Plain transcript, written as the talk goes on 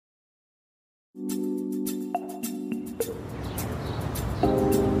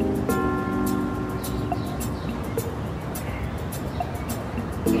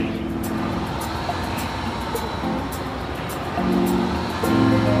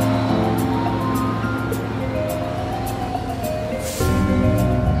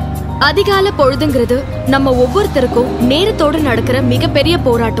அதிகால பொழுதுங்கிறது நம்ம ஒவ்வொருத்தருக்கும் நேரத்தோடு நடக்கிற மிகப்பெரிய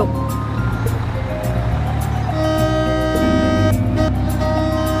போராட்டம்.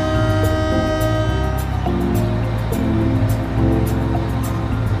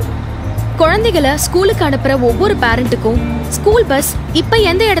 குழந்தைகளை ஸ்கூலுக்கு அனுப்புற ஒவ்வொரு பேரண்ட்டுக்கும் ஸ்கூல் பஸ் இப்ப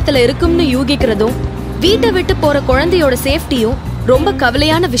எந்த இடத்துல இருக்கும்னு யூகிக்கிறதும் வீட்டை விட்டு போற குழந்தையோட சேஃப்டியும் ரொம்ப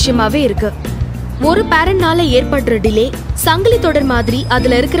கவலையான விஷயமாவே இருக்கு. ஒரு பேரண்ட்னால ஏற்படுற டிலே சங்கிலி தொடர் மாதிரி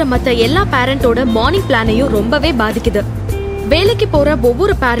அதுல இருக்கிற மத்த எல்லா பேரண்டோட மார்னிங் பிளானையும் ரொம்பவே பாதிக்குது. வேலைக்கு போற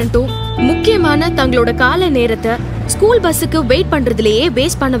ஒவ்வொரு பேரண்ட்டும் முக்கியமான தங்களோட கால நேரத்தை ஸ்கூல் பஸ்ஸுக்கு வெயிட் பண்றதுலயே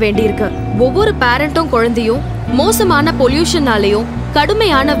வேஸ்ட் பண்ண வேண்டியிருக்கு. ஒவ்வொரு பேரண்ட்டும் குழந்தையும் மோசமான பொல்யூஷனாலையும்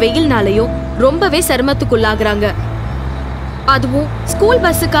கடுமையான வெயில்னாலையும் ரொம்பவே சிரமத்துக்குள்ளாகிறாங்க. அதுவும் ஸ்கூல்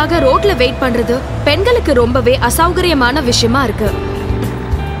பஸ்ஸுக்காக ரோட்ல வெயிட் பண்றது பெண்களுக்கு ரொம்பவே அசௌகரியமான விஷயமா இருக்கு.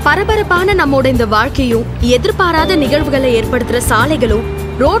 பரபரப்பான நம்மோட இந்த வாழ்க்கையும் எதிர்பாராத நிகழ்வுகளை ஏற்படுத்துற சாலைகளும்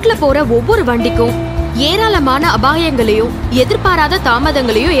ரோட்ல போற ஒவ்வொரு வண்டிக்கும் ஏராளமான அபாயங்களையும் எதிர்பாராத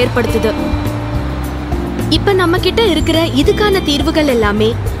தாமதங்களையும் ஏற்படுத்துது. இப்ப நம்ம கிட்ட இருக்கிற இதுக்கான தீர்வுகள்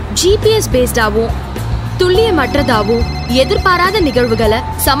எல்லாமே ஜிபிஎஸ் பேஸ்டாவும் துல்லியமற்றதாவும் எதிர்பாராத நிகழ்வுகளை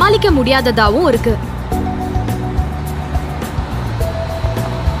சமாளிக்க முடியாததாவும் இருக்கு.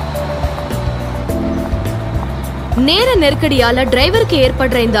 நேர நெருக்கடியால டிரைவருக்கு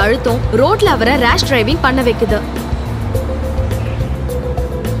ஏற்படுற இந்த அழுத்தம் ரோட்ல அவரை ரேஷ் டிரைவிங் பண்ண வைக்குது.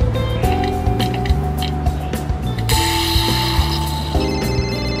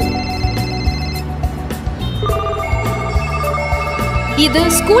 இது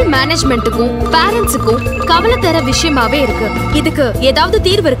ஸ்கூல் மேனேஜ்மெண்ட்டுக்கும் பேரண்ட்ஸுக்கும் கவலை தர விஷயமாவே இருக்கு. இதுக்கு ஏதாவது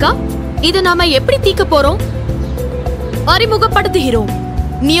தீர்வு இருக்கா? இதை நாம எப்படி தீர்க்க போறோம்? அறிமுகப்படுத்துகிறோம்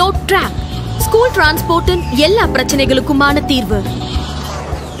நியோ ட்ராக், ஸ்கூல் டிரான்ஸ்போர்ட்டின் எல்லா பிரச்சனைகளுக்குமான தீர்வு.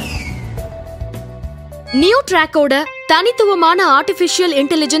 நியூ ட்ராக்கோட தனித்துவமான ஆர்டிபிஷியல்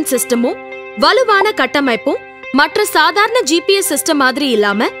இன்டெலிஜென்ஸ் சிஸ்டமும் வலுவான கட்டமைப்பும் மற்ற சாதாரண ஜிபிஎஸ் சிஸ்டம் மாதிரி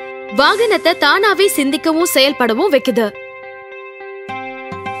இல்லாம வாகனத்தை தானாவே சிந்திக்கவும் செயல்படவும் வைக்குது.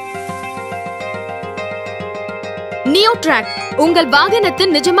 நியோ ட்ராக் உங்கள்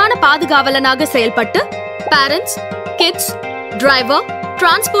வாகனத்தின் நிஜமான பாதுகாவலனாக செயல்பட்டு parents, kids, driver,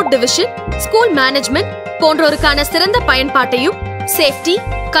 transport division, school management போன்றோருக்கான சிறந்த பயன்பாட்டையும் safety,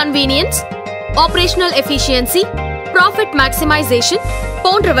 convenience, operational efficiency, profit maximisation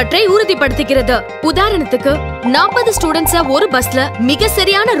போன்றவற்றை உறுதிப்படுத்துகிறது. உதாரணத்துக்கு 40 ஸ்டூடெண்ட்ஸ ஒரு பஸ்ல மிக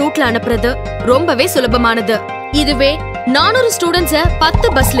சரியான ரூட்ல அனுப்புறது ரொம்பவே சுலபமானது. இதுவே 400 ஸ்டூடெண்ட்ஸ 10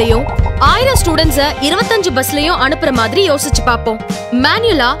 பஸ்லயும் 1000 ஸ்டூடெண்ட்ஸ 25 பஸ்லயும் அனுப்புற மாதிரி யோசிச்சு பாப்போம்.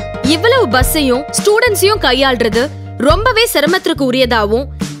 மேனுவலா இவ்வளவு பஸ்ஸையும் ஸ்டூடெண்ட்ஸையும் கையாள்றது ரொம்பவே சிரமத்திற்கு உரியதாவும்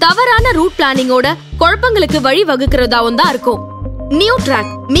தவறான ரூட் பிளானிங்கோட குழப்பங்களுக்கு வழி வகுக்கிறதாவும் தான் இருக்கும். நியூ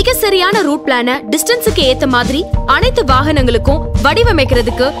ட்ராக் மிக சரியான ரூட் பிளான டிஸ்டன்ஸுக்கு ஏத்த மாதிரி அனைத்து வாகனங்களுக்கும்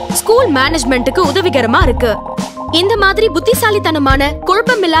வடிவமைக்கிறதுக்கு ஸ்கூல் மேனேஜ்மெண்ட்டுக்கு உதவிகரமா இருக்கு. இந்த மாதிரி புத்திசாலித்தனமான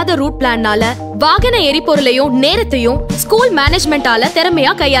குழப்பமில்லாத ரூட் பிளான்னால வாகன எரிபொருளையும் நேரத்தையும் ஸ்கூல் மேனேஜ்மெண்டால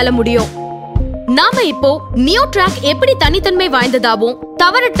திறமையா கையாள முடியும். நாம இப்போ நியூ ட்ராக் எப்படி தனித்தன்மை வாய்ந்ததாவும்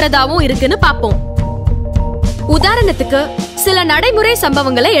தவறற்றதாவும் இருக்குன்னு பாப்போம். உதாரணத்துக்கு சில நடைமுறை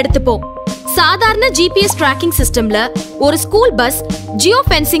சம்பவங்களை எடுத்துப்போம். சாதாரண ஜிபிஎஸ் ட்ராக்கிங் சிஸ்டம்ல ஒரு ஸ்கூல் பஸ் ஜியோ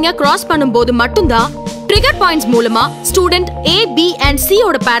ஃபென்சிங்க கிராஸ் பண்ணும்போது மட்டும்தான் ட்ரிகர் பாயிண்ட்ஸ் மூலமா student A, B and C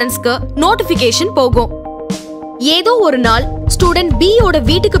ஓட பேரண்ட்ஸ்க்கு நோட்டிபிகேஷன் போகும். ஏதோ ஒரு நாள் ஸ்டூடெண்ட் B ஓட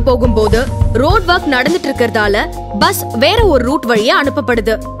வீட்டுக்கு போகும்போது ரோட் ஒர்க் நடந்துட்டு இருக்கிறதால பஸ் வேற ஒரு ரூட் வழியா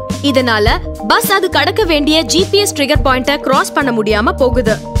அனுப்பப்படுது. இதனால பஸ் அது கடக்க வேண்டிய ஜிபிஎஸ் ட்ரிகர் பாயிண்ட கிராஸ் பண்ண முடியாம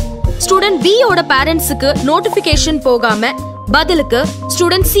போகுது. ஸ்டூடெண்ட் B ஓட பேரண்ட்ஸுக்கு நோட்டிபிகேஷன் போகாம பதிலுக்கு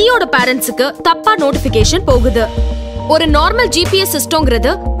ஸ்டூடெண்ட் C ஓட பேரண்ட்ஸுக்கு தப்பா நோட்டிபிகேஷன் போகுது. ஒரு நார்மல் ஜிபிஎஸ்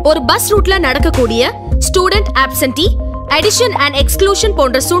சிஸ்டம்ங்கிறது ஒரு பஸ் ரூட்ல நடக்கக்கூடிய ஸ்டூடெண்ட் ஆப்சென்டி, அடிஷன் அண்ட் எக்ஸ்க்ளூஷன்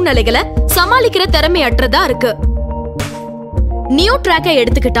போன்ற சூழ்நிலைகளை சமாளிக்கிற திறமையற்றதா இருக்கு. நியூ ட்ராக்கை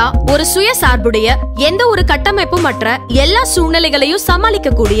எடுத்துக்கிட்டா ஒரு சுயசார்புடைய எந்த ஒரு கட்டமைப்பும் மற்ற எல்லா சூழ்நிலைகளையும்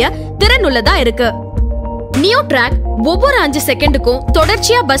சமாளிக்கக்கூடிய திறனுள்ளதா இருக்கு. நியூ ட்ராக் ஒவ்வொரு 5 செகண்டுக்கும்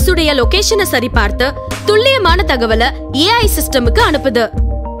தொடர்ச்சியா பஸ்ஸுடைய லொகேஷனை சரிபார்த்து துல்லியமான தகவலை ஏஐ சிஸ்டமுக்கு அனுப்புது.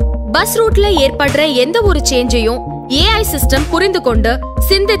 பஸ் ரூட்ல ஏற்படுற எந்த ஒரு சேஞ்சையும் ஏஐ சிஸ்டம் புரிந்து கொண்டு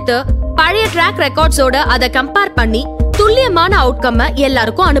சிந்தித்து பழைய ட்ராக் ரெக்கார்ட்ஸோட அதை கம்பேர் பண்ணி துல்லியமான அவுட்கம்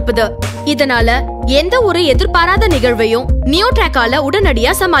எல்லாருக்கும் அனுப்புது. இதனால எந்த ஒரு எதிர்பாராத நிகழ்வையும் நியூ ட்ராக்கால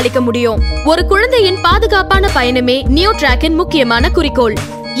உடனடியா சமாளிக்க முடியும். ஒரு குழந்தையின் பாதுகாப்பான பயணமே நியூ ட்ராக்கின் முக்கியமான குறிக்கோள்.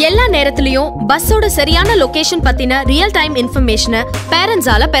 எல்லா நேரத்திலயும் பஸ்ஸோட சரியான லொகேஷன் பத்தின ரியல் டைம் இன்ஃபர்மேஷனை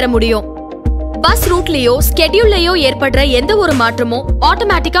பேரண்ட்ஸால பெற முடியும். பஸ் ரூட்லயோ ஸ்கெட்யூல்லயோ ஏற்படுற எந்த ஒரு மாற்றமும்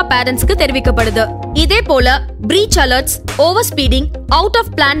ஆட்டோமேட்டிக்கா பேரண்ட்ஸ்க்கு தெரிவிக்கப்படுது. இதே போல breach alerts, over speeding, out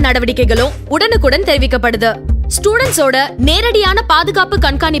of plan நடவடிக்கைகளும் உடனுக்குடன் தெரிவிக்கப்படுது. ஸ்டூடெண்ட்ஸோட நேரடியான பாதுகாப்பு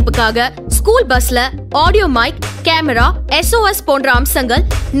கண்காணிப்புக்காக ஸ்கூல் பஸ்ல ஆடியோ மைக், கேமரா, SOS போன்ற அம்சங்கள்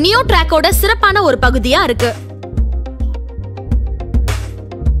நியோ ட்ராக்கோட சிறப்பான ஒரு பகுதியா இருக்கு.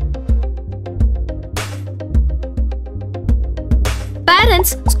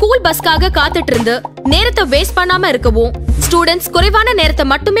 பேரண்ட்ஸ் ஸ்கூல் பஸ்க்காக காத்துட்டு இருந்து நேரத்தை வேஸ்ட் பண்ணாம இருக்கவும், ஸ்டூடெண்ட்ஸ் குறைவான நேரத்தை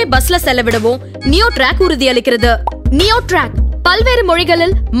மட்டுமே பஸ்ல செலவிடவும் நியோ ட்ராக் உறுதியளிக்கிறது. நியோ ட்ராக் பல்வேறு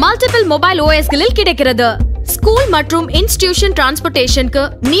மொழிகளில் மல்டிபிள் மொபைல் OSகளில் கிடைக்கிறது. ஸ்கூல் மற்றும் இன்ஸ்டிடியூஷன் டிரான்ஸ்போர்ட்டேஷனுக்கு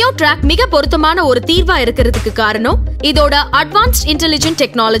நியோ ட்ராக் மிக பொருத்தமான ஒரு தீர்வா இருக்கிறதுக்கு காரணம் இதோட advanced intelligent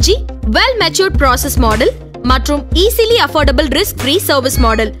technology, well matured process model மற்றும் easily affordable risk free service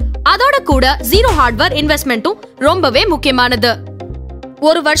model. அதோட கூட ஜீரோ ஹார்ட்வேர் இன்வெஸ்ட்மெண்ட்டும் ரொம்பவே முக்கியமானது.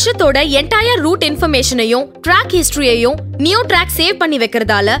 ஒரு வருஷத்தோட entire root இன்ஃபர்மேஷனையும் track ஹிஸ்டரியையும் neo track save பண்ணி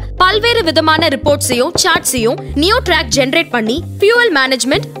வைக்கிறதால பல்வேறு விதமான ரிப்போர்ட்ஸையும் சார்ட்ஸையும் நியோ ட்ராக் ஜெனரேட் பண்ணி ஃபியூவல்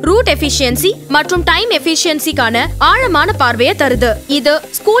மேனேஜ்மெண்ட், ரூட் எஃபிஷியன்சி மற்றும் டைம் எஃபிஷியன்சிக்கான ஆழமான பார்வையை தருது. இது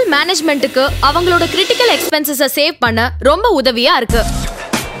ஸ்கூல் மேனேஜ்மெண்ட்டுக்கு அவங்களோட கிரிட்டிக்கல் எக்ஸ்பென்சஸை சேவ் பண்ண ரொம்ப உதவியா இருக்கு.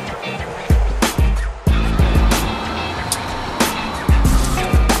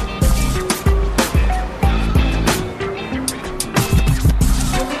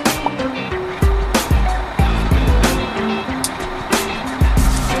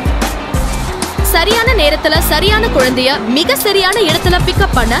 சரியான நேரத்துல சரியான குழந்தைய மிக சரியான இடத்துல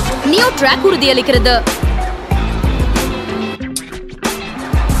பிக்கப் பண்ண நியோ ட்ராக் உறுதியளிக்கிறது.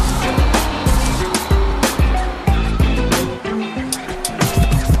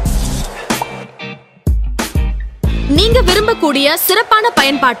 நீங்க விரும்பக்கூடிய சிறப்பான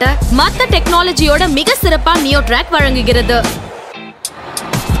பயன்பாட்டை மத்த டெக்னாலஜியோட மிக சிறப்பா நியோ ட்ராக் வழங்குகிறது.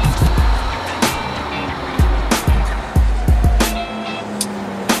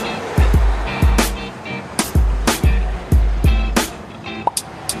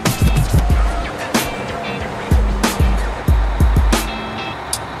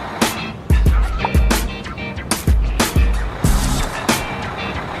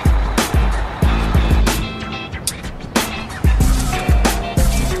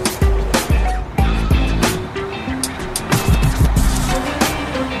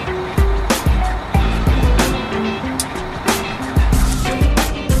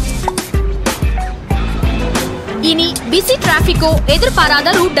 இனி பிஸி டிராபிக்கோ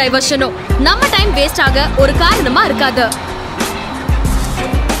எதிர்பாராத ரூட் டைவர்ஷனோ நம்ம டைம் வேஸ்ட் ஆக ஒரு காரணமா இருக்காது.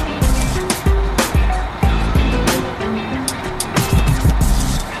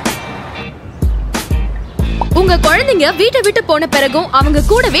 உங்க குழந்தைங்க வீட்டை விட்டு போன பிறகும் அவங்க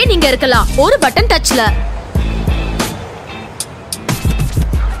கூடவே நீங்க இருக்கலாம், ஒரு button டச்ல.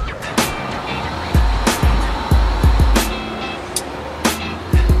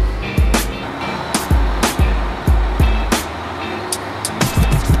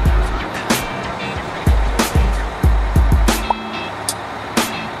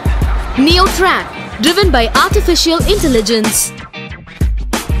 Neo Track, driven by artificial intelligence.